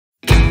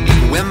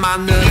when my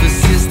nervous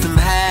system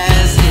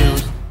has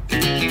healed.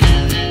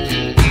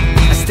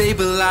 I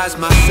stabilize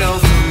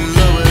myself and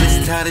lower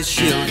this tattered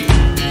shield.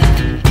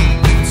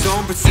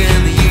 Don't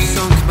pretend that you've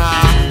sunk my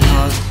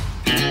heart.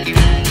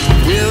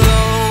 We'll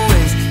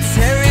always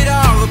tear it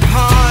all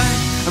apart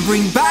and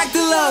bring back the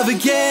love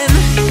again.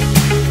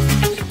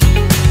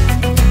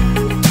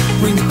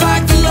 Bring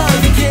back the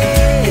love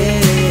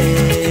again.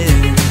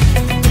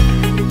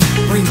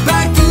 Bring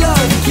back the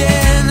love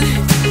again.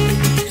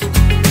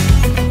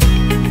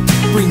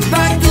 Bring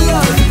back the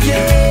love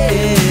again.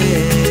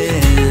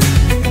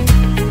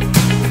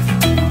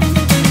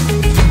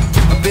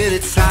 A bit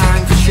of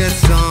time could shed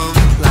some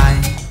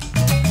light.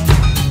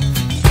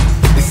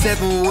 They said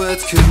more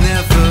words could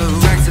never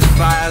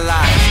rectify a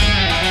lie.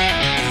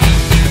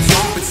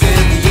 Don't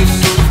pretend that you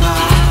saw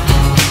my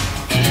heart.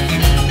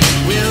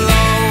 We'll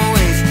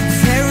always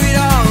tear it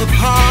all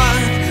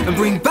apart and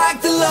bring back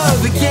the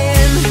love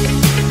again.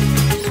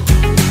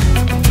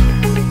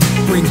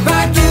 Bring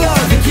back the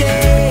love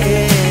again.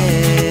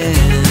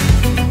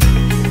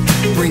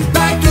 Bring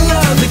back the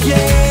love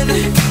again.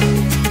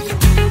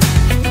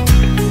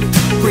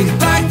 Bring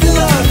back the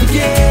love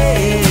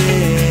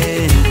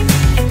again.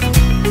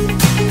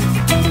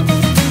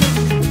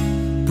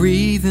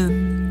 Breathe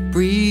in,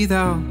 breathe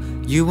out,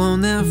 you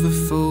won't ever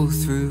fall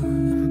through.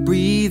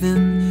 Breathe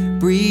in,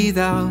 breathe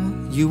out,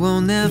 you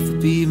won't ever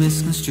be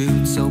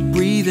misconstrued. So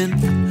breathe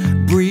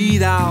in,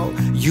 breathe out,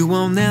 you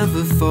won't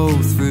ever fall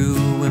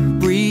through. And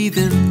breathe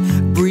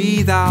in,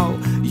 breathe out,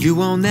 you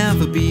won't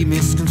ever be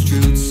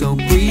misconstrued. So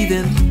breathe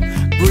in,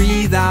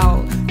 breathe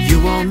out, you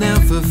won't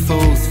ever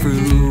fall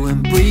through.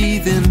 And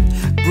breathe in,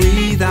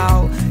 breathe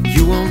out,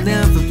 you won't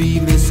ever be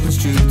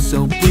misconstrued.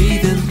 So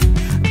breathe in,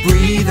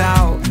 breathe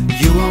out,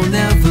 you won't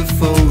ever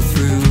fall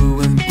through.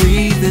 And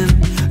breathe in,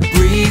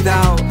 breathe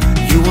out,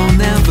 you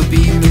won't ever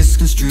be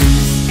misconstrued.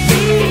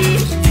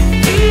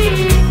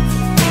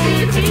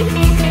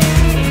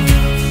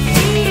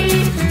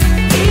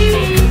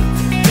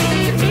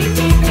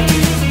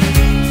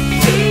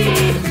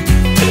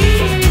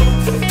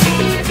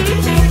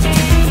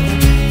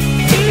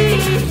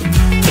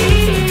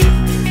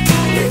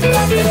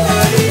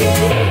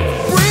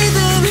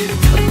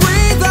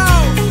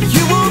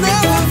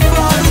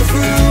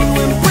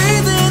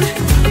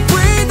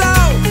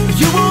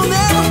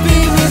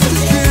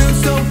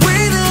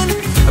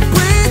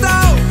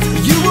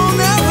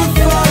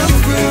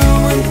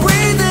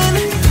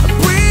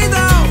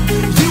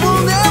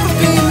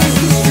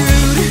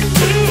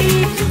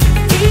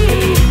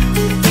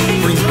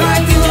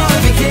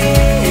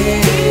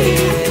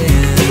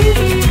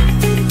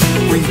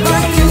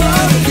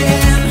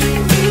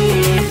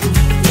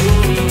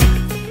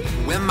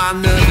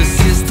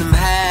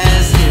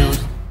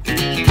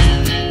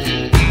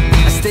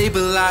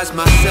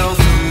 Myself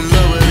and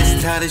lower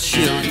this tattered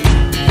shield.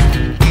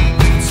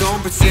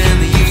 Don't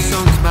pretend that you've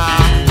sunk my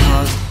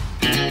heart.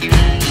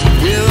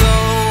 We'll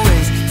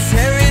always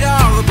tear it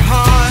all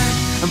apart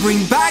and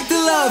bring back the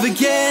love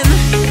again.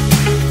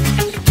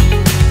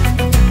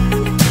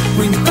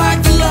 Bring back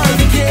the love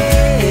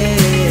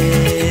again.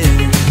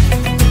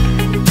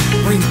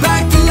 Bring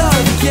back the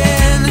love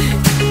again.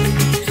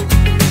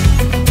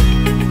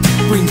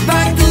 Bring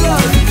back the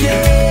love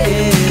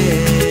again.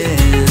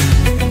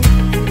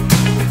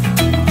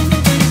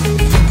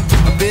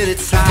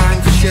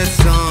 Shed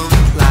some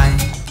light.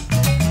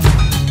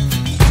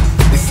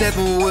 They said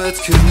more words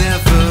could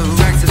never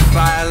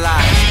rectify a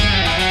lie.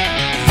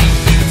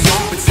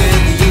 Don't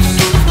pretend that you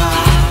saw my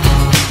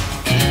heart.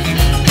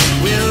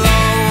 We'll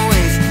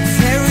always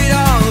tear it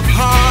all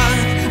apart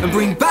and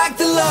bring back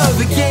the love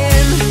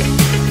again.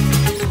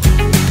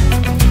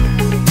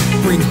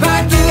 Bring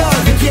back the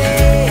love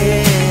again.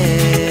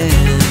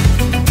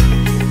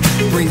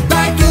 Bring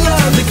back the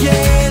love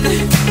again.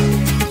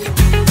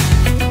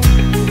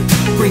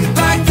 Bring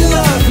back the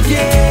love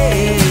again.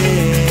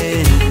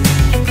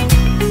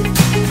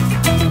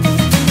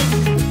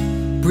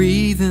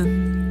 Breathe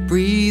in,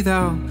 breathe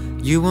out,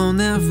 you won't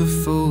ever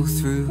fall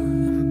through.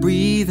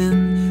 Breathe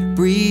in,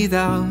 breathe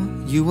out,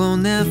 you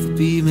won't ever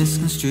be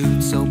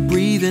misconstrued. So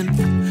breathe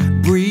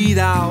in, breathe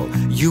out,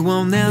 you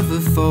won't ever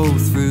fall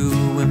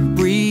through. And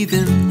breathe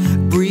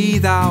in,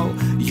 breathe out,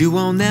 you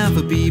won't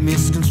ever be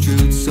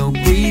misconstrued. So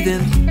breathe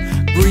in,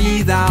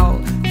 breathe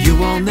out, you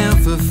won't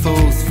ever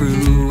fall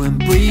through.